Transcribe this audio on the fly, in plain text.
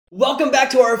Welcome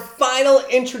back to our final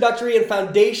introductory and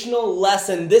foundational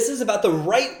lesson. This is about the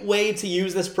right way to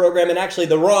use this program and actually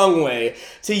the wrong way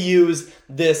to use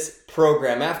this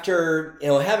program. After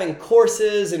having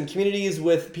courses and communities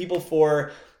with people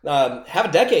for half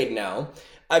a decade now,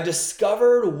 I've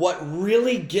discovered what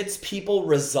really gets people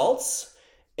results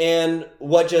and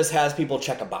what just has people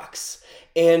check a box.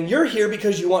 And you're here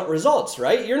because you want results,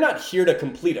 right? You're not here to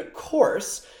complete a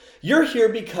course. You're here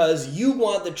because you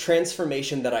want the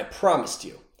transformation that I promised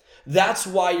you. That's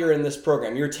why you're in this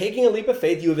program. You're taking a leap of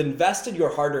faith. You have invested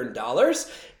your hard-earned dollars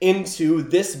into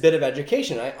this bit of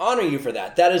education. I honor you for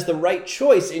that. That is the right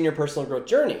choice in your personal growth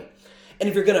journey. And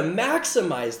if you're going to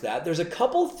maximize that, there's a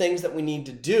couple of things that we need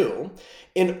to do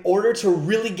in order to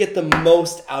really get the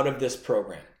most out of this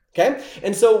program. Okay?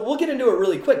 And so we'll get into it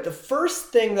really quick. The first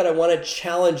thing that I want to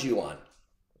challenge you on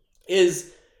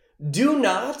is do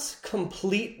not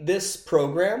complete this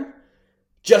program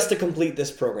just to complete this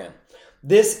program.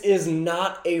 This is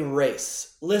not a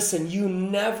race. Listen, you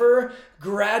never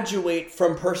graduate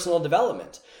from personal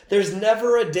development. There's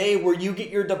never a day where you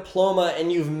get your diploma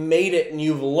and you've made it and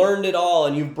you've learned it all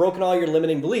and you've broken all your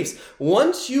limiting beliefs.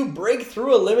 Once you break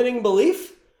through a limiting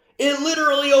belief, it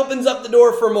literally opens up the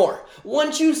door for more.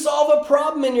 Once you solve a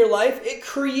problem in your life, it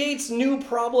creates new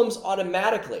problems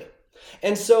automatically.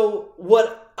 And so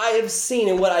what I have seen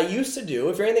and what I used to do,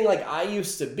 if you're anything like I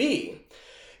used to be,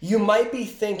 you might be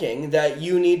thinking that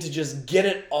you need to just get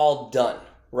it all done,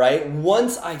 right?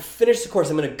 Once I finish the course,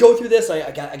 I'm going to go through this.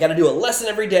 I got to do a lesson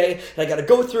every day, and I got to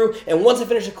go through. And once I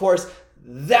finish the course,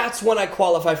 that's when I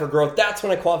qualify for growth. That's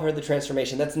when I qualify for the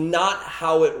transformation. That's not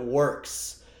how it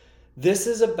works. This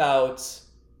is about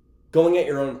going at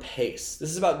your own pace. This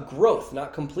is about growth,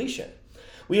 not completion.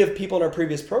 We have people in our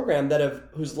previous program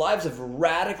whose lives have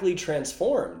radically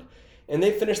transformed, and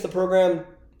they finished the program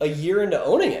a year into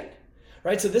owning it,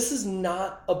 right? So this is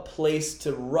not a place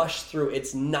to rush through.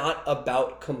 It's not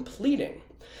about completing.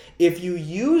 If you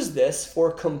use this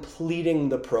for completing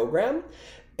the program,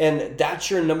 and that's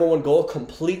your number one goal,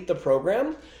 complete the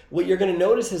program, what you're going to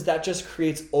notice is that just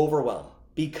creates overwhelm,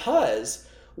 because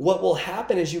what will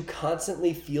happen is you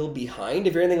constantly feel behind.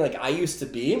 If you're anything like I used to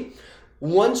be,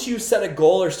 once you set a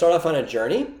goal or start off on a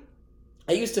journey,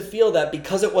 I used to feel that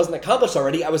because it wasn't accomplished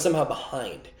already, I was somehow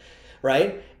behind,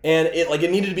 right? And it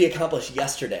needed to be accomplished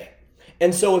yesterday.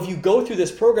 And so if you go through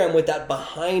this program with that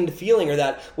behind feeling, or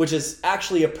that, which is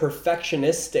actually a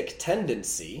perfectionistic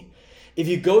tendency, if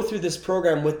you go through this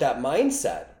program with that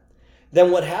mindset, then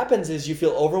what happens is you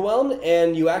feel overwhelmed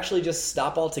and you actually just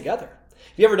stop altogether.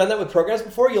 Have you ever done that with programs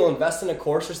before? You'll invest in a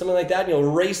course or something like that, and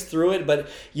you'll race through it, but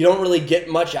you don't really get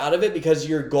much out of it because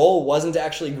your goal wasn't to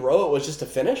actually grow, it was just to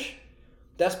finish.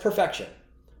 That's perfection.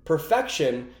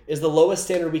 Perfection is the lowest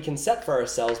standard we can set for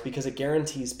ourselves because it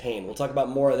guarantees pain. We'll talk about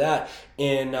more of that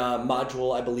in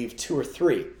module, I believe, 2 or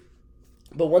 3.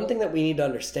 But one thing that we need to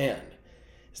understand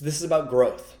is this is about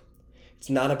growth. It's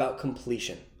not about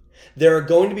completion. There are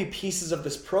going to be pieces of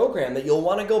this program that you'll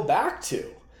want to go back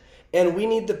to. And we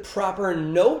need the proper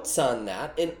notes on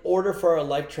that in order for our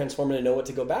life transformer to know what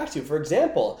to go back to. For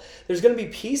example, there's going to be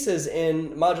pieces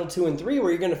in module 2 and 3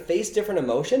 where you're going to face different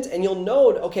emotions and you'll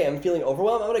know, okay, I'm feeling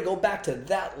overwhelmed. I'm going to go back to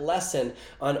that lesson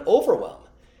on overwhelm.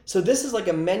 So this is like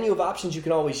a menu of options you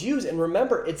can always use. And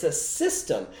remember, it's a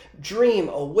system. Dream,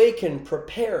 awaken,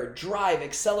 prepare, drive,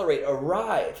 accelerate,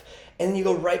 arrive. And then you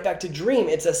go right back to dream.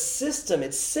 It's a system.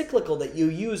 It's cyclical that you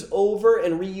use over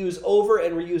and reuse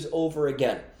over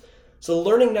again. So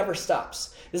learning never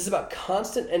stops. This is about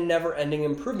constant and never-ending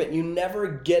improvement. You never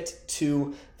get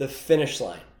to the finish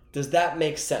line. Does that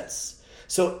make sense?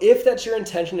 So if that's your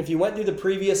intention, if you went through the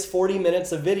previous 40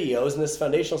 minutes of videos and this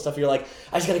foundational stuff, you're like,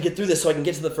 I just got to get through this so I can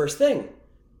get to the first thing.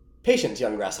 Patience,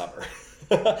 young grasshopper.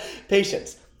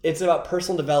 Patience. It's about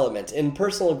personal development. In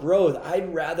personal growth,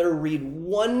 I'd rather read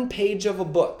one page of a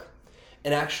book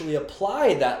and actually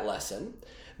apply that lesson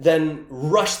than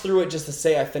rush through it just to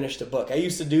say I finished a book. I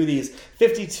used to do these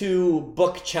 52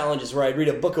 book challenges where I'd read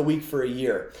a book a week for a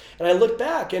year. And I look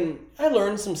back and I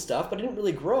learned some stuff, but I didn't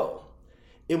really grow.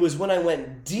 It was when I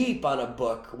went deep on a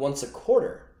book once a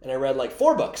quarter and I read like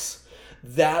 4 books.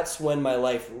 That's when my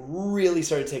life really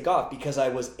started to take off because I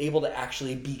was able to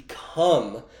actually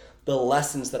become the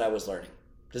lessons that I was learning.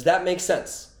 Does that make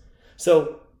sense?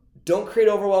 So don't create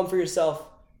overwhelm for yourself.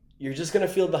 You're just going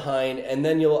to feel behind, and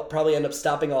then you'll probably end up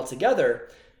stopping altogether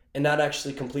and not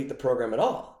actually complete the program at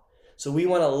all. So we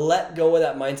want to let go of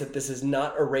that mindset. This is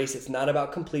not a race. It's not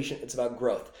about completion. It's about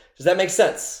growth. Does that make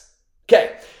sense?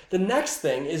 Okay. The next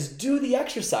thing is do the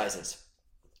exercises.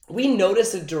 We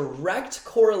notice a direct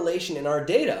correlation in our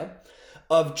data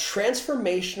of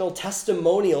transformational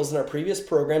testimonials in our previous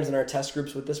programs and our test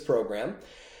groups with this program,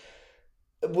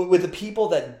 with the people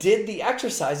that did the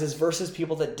exercises versus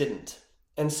people that didn't.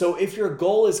 And so if your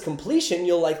goal is completion,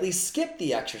 you'll likely skip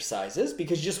the exercises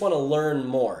because you just want to learn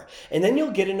more. And then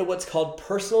you'll get into what's called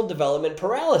personal development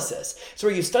paralysis. It's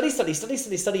where you study,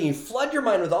 and you flood your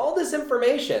mind with all this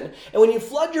information. And when you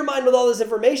flood your mind with all this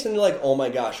information, you're like, oh my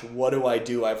gosh, what do I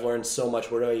do? I've learned so much.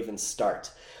 Where do I even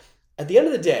start? At the end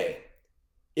of the day,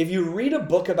 if you read a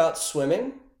book about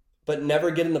swimming but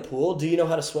never get in the pool, do you know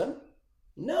how to swim?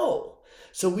 No.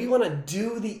 So we want to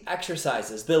do the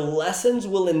exercises. The lessons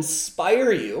will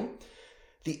inspire you.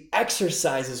 The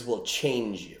exercises will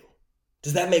change you.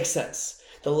 Does that make sense?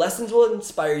 The lessons will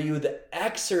inspire you. The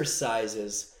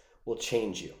exercises will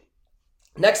change you.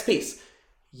 Next piece,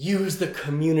 use the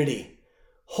community.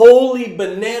 Holy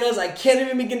bananas, I can't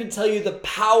even begin to tell you the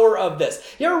power of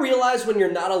this. You ever realize when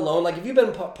you're not alone, like if you've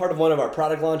been part of one of our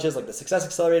product launches, like the Success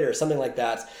Accelerator or something like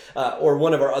that, or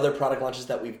one of our other product launches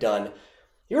that we've done,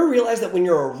 you ever realize that when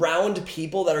you're around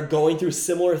people that are going through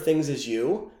similar things as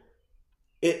you,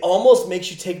 it almost makes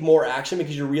you take more action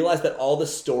because you realize that all the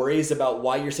stories about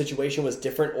why your situation was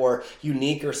different or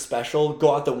unique or special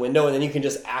go out the window, and then you can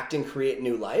just act and create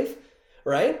new life,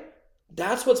 right?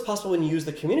 That's what's possible when you use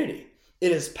the community.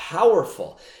 It is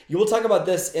powerful. You will talk about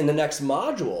this in the next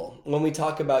module when we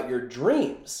talk about your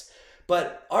dreams.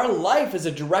 But our life is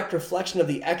a direct reflection of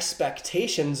the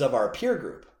expectations of our peer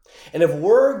group. And if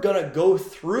we're going to go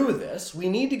through this, we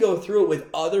need to go through it with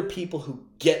other people who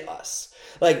get us.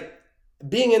 Like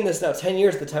being in this now 10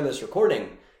 years at the time of this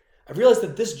recording, I've realized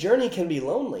that this journey can be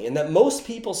lonely and that most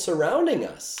people surrounding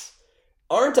us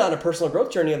aren't on a personal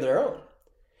growth journey of their own.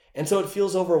 And so it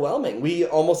feels overwhelming. We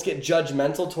almost get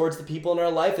judgmental towards the people in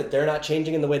our life that they're not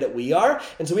changing in the way that we are.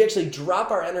 And so we actually drop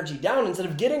our energy down instead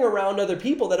of getting around other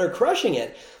people that are crushing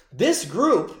it. This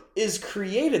group is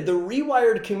created, the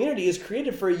Rewired community is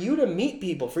created for you to meet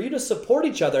people, for you to support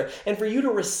each other, and for you to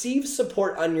receive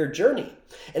support on your journey.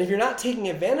 And if you're not taking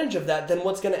advantage of that, then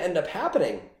what's going to end up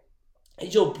happening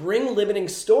is you'll bring limiting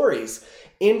stories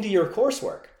into your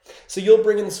coursework. So you'll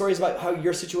bring in the stories about how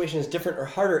your situation is different or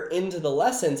harder into the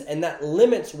lessons, and that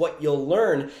limits what you'll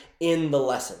learn in the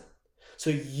lesson. So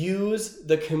use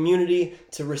the community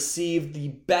to receive the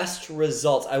best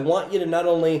results. I want you to not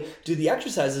only do the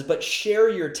exercises, but share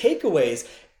your takeaways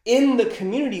in the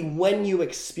community when you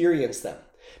experience them.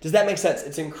 Does that make sense?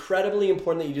 It's incredibly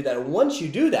important that you do that. And once you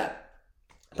do that,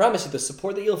 I promise you the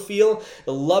support that you'll feel,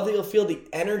 the love that you'll feel, the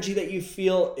energy that you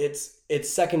feel, it's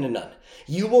second to none.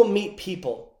 You will meet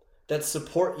people that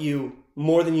support you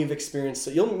more than you've experienced.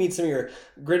 So you'll meet some of your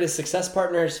greatest success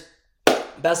partners,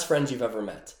 best friends you've ever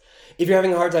met. If you're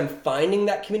having a hard time finding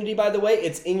that community, by the way,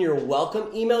 it's in your welcome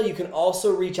email. You can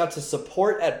also reach out to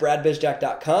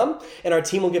support@bradbizjack.com, and our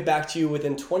team will get back to you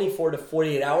within 24 to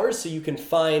 48 hours so you can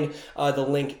find the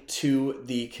link to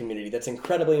the community. That's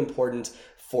incredibly important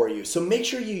for you. So make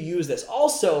sure you use this.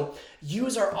 Also,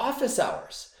 use our office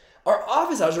hours. Our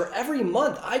office hours are every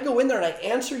month. I go in there and I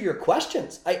answer your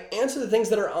questions. I answer the things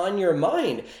that are on your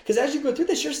mind. Because as you go through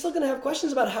this, you're still going to have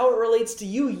questions about how it relates to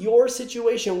you, your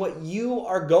situation, what you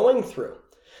are going through.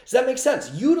 Does that make sense?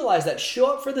 Utilize that. Show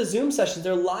up for the Zoom sessions.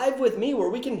 They're live with me where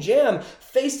we can jam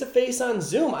face-to-face on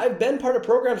Zoom. I've been part of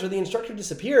programs where the instructor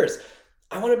disappears.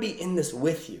 I want to be in this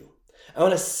with you. I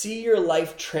want to see your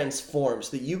life transform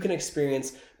so that you can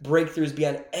experience breakthroughs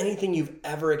beyond anything you've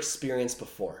ever experienced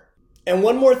before. And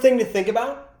one more thing to think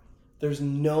about, there's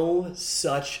no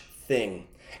such thing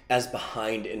as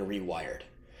behind in Rewired.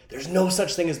 There's no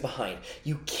such thing as behind.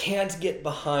 You can't get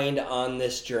behind on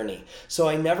this journey. So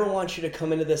I never want you to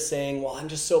come into this saying, well, I'm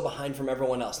just so behind from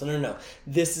everyone else. No.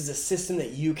 This is a system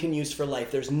that you can use for life.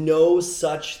 There's no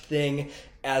such thing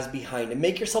as behind. And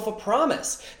make yourself a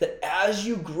promise that as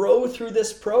you grow through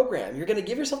this program, you're going to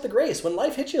give yourself the grace. When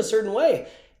life hits you a certain way,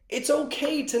 it's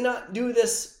okay to not do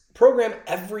this program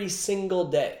every single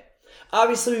day.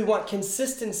 Obviously, we want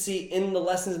consistency in the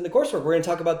lessons in the coursework. We're going to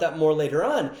talk about that more later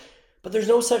on, but there's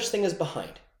no such thing as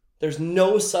behind. There's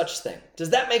no such thing.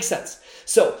 Does that make sense?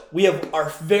 So we have our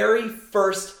very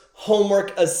first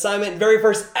homework assignment, very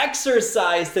first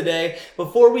exercise today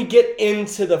before we get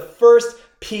into the first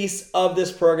piece of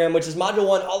this program, which is Module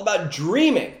 1, all about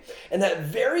dreaming. And that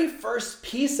very first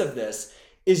piece of this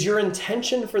is your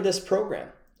intention for this program.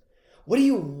 What do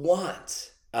you want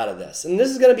out of this? And this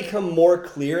is going to become more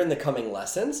clear in the coming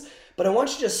lessons, but I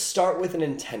want you to just start with an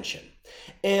intention.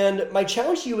 And my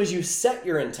challenge to you as you set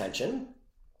your intention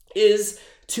is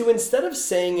to, instead of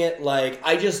saying it like,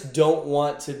 I just don't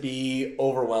want to be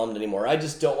overwhelmed anymore, I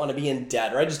just don't want to be in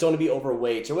debt, or I just don't want to be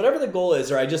overweight, or whatever the goal is,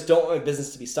 or I just don't want my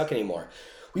business to be stuck anymore.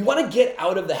 We want to get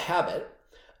out of the habit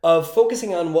of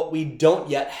focusing on what we don't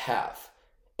yet have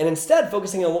and instead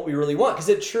focusing on what we really want. Because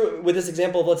it's true, with this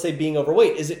example of, let's say, being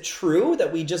overweight, is it true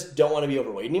that we just don't want to be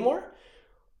overweight anymore?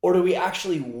 Or do we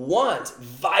actually want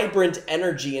vibrant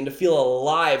energy and to feel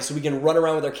alive so we can run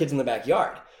around with our kids in the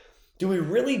backyard? Do we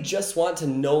really just want to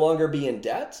no longer be in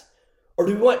debt? Or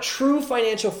do we want true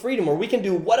financial freedom where we can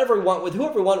do whatever we want with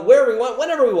whoever we want, wherever we want,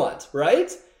 whenever we want,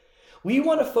 right? We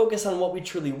want to focus on what we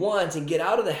truly want and get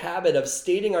out of the habit of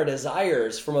stating our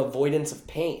desires from avoidance of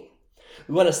pain.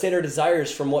 We want to state our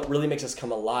desires from what really makes us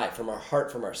come alive, from our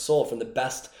heart, from our soul, from the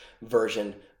best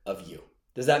version of you.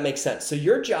 Does that make sense? So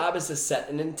your job is to set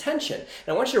an intention.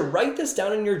 And I want you to write this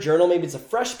down in your journal. Maybe it's a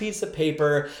fresh piece of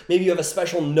paper. Maybe you have a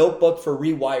special notebook for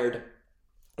Rewired.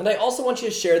 And I also want you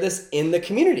to share this in the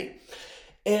community.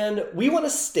 And we want to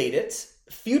state it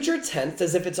future tense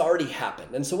as if it's already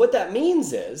happened. And so what that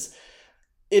means is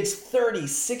it's 30,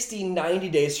 60, 90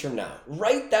 days from now.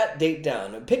 Write that date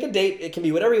down. Pick a date. It can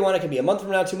be whatever you want. It can be a month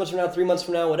from now, 2 months from now, 3 months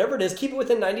from now, whatever it is. Keep it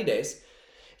within 90 days.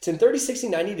 It's in 30, 60,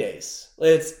 90 days.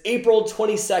 It's April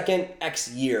 22nd, X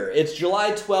year. It's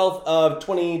July 12th of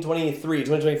 2023,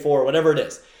 2024, whatever it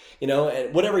is,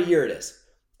 and whatever year it is.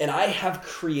 And I have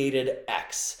created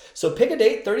X. So pick a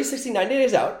date, 30, 60, 90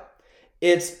 days out.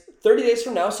 It's 30 days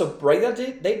from now, so write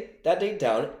that date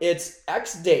down. It's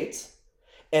X date.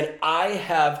 And I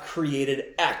have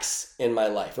created X in my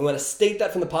life. I'm going to state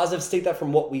that from the positive, state that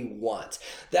from what we want.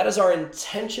 That is our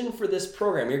intention for this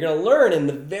program. You're going to learn in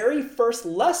the very first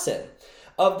lesson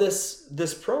of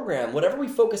this program, whatever we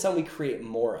focus on, we create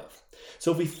more of.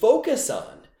 So if we focus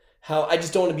on how I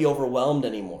just don't want to be overwhelmed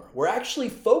anymore, we're actually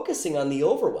focusing on the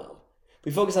overwhelm. If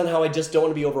we focus on how I just don't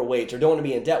want to be overweight or don't want to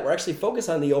be in debt, we're actually focused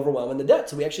on the overwhelm and the debt.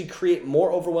 So we actually create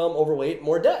more overwhelm, overweight,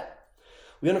 more debt.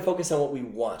 We want to focus on what we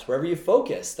want. Wherever you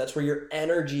focus, that's where your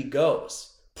energy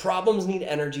goes. Problems need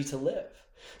energy to live.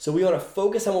 So we want to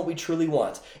focus on what we truly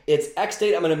want. It's X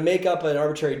date. I'm going to make up an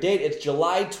arbitrary date. It's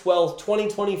July 12th,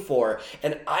 2024.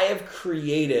 And I have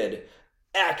created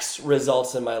X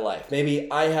results in my life.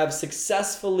 Maybe I have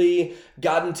successfully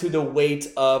gotten to the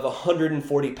weight of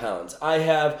 140 pounds. I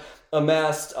have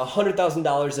amassed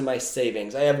 $100,000 in my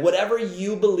savings. I have whatever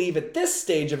you believe at this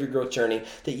stage of your growth journey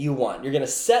that you want. You're going to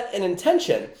set an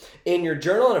intention in your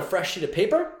journal on a fresh sheet of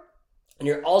paper, and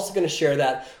you're also going to share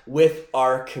that with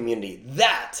our community.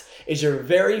 That is your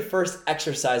very first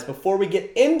exercise before we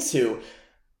get into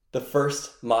the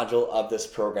first module of this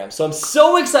program. So I'm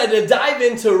so excited to dive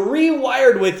into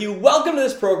Rewired with you. Welcome to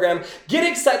this program. Get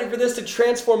excited for this to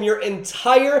transform your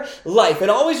entire life.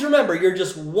 And always remember, you're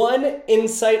just one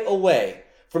insight away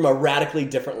from a radically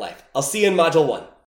different life. I'll see you in module 1.